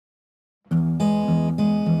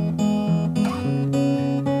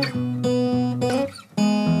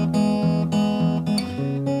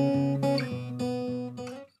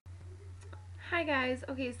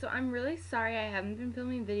Okay, so I'm really sorry I haven't been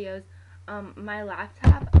filming videos. My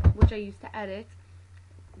laptop, which I used to edit,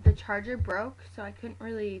 the charger broke, so I couldn't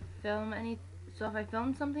really film any. So if I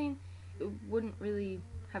filmed something, it wouldn't really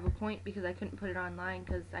have a point because I couldn't put it online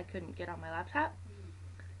because I couldn't get on my laptop.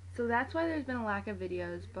 So that's why there's been a lack of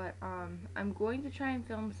videos, but I'm going to try and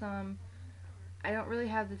film some. I don't really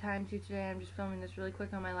have the time to today. I'm just filming this really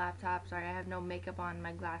quick on my laptop. Sorry, I have no makeup on,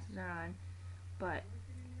 my glasses are on, but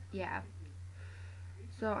yeah.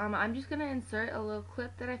 So I'm just gonna insert a little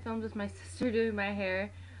clip that I filmed with my sister doing my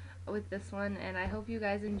hair with this one, and I hope you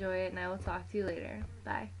guys enjoy it, and I will talk to you later.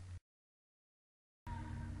 Bye.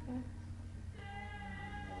 I'm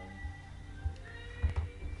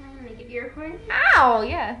gonna make it your recording. Ow!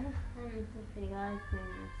 Yeah.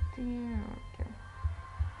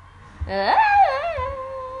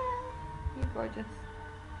 You're gorgeous.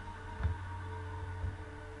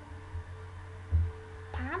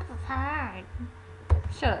 Pops is hard.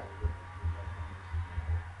 Shut up.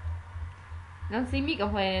 Don't see me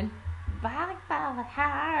complaining. Volleyball is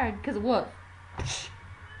hard. Cause what?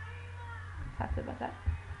 Talked about that.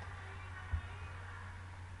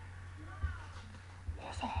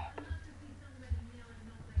 What's up?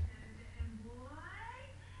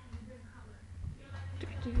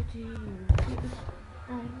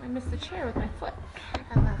 Oh, I missed the chair with my foot.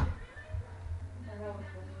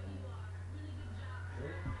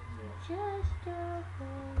 Just a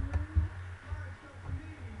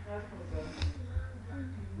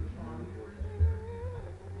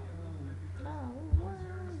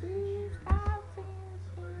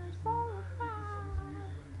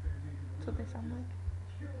That's what they sound like.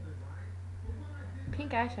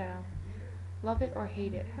 Pink eyeshadow. Love it or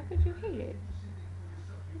hate it. How could you hate it?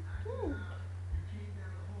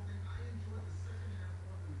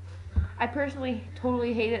 I personally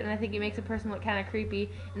totally hate it, and I think it makes a person look kind of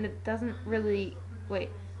creepy, and it doesn't really,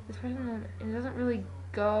 it doesn't really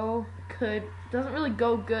go good,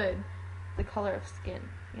 the color of skin.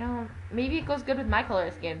 You know, maybe it goes good with my color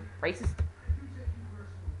of skin. Racist.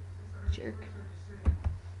 Jerk.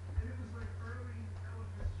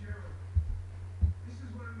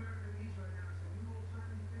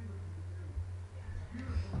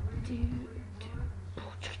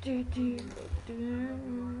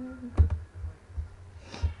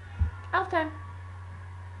 Out of time.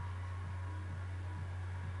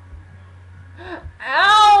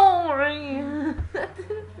 Ow! That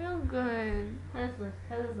didn't feel good. How does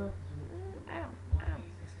it look? Ow.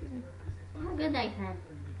 Excuse me. How good that time.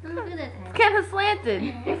 How good that time. It's kind of slanted.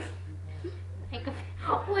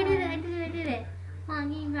 Oh, I did it. Come on,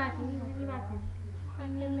 give me back.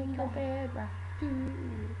 I'm gonna make your bed rock. Do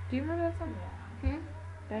you remember that song?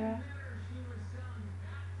 Bed rock.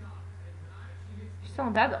 You're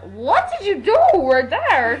selling bad. What did you do right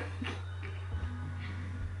there?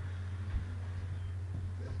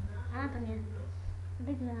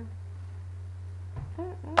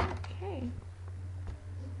 Okay.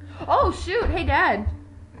 Oh shoot! Hey Dad.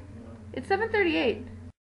 It's 7:38.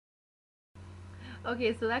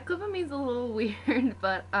 Okay, so that clip of me is a little weird,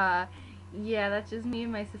 but yeah, that's just me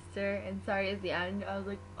and my sister. And sorry, at the end, I was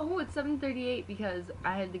like, oh, it's 7:38 because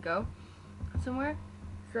I had to go somewhere.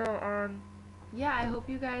 So yeah, I hope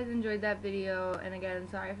you guys enjoyed that video. And again,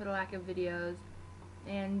 sorry for the lack of videos.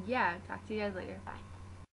 And yeah, talk to you guys later. Bye.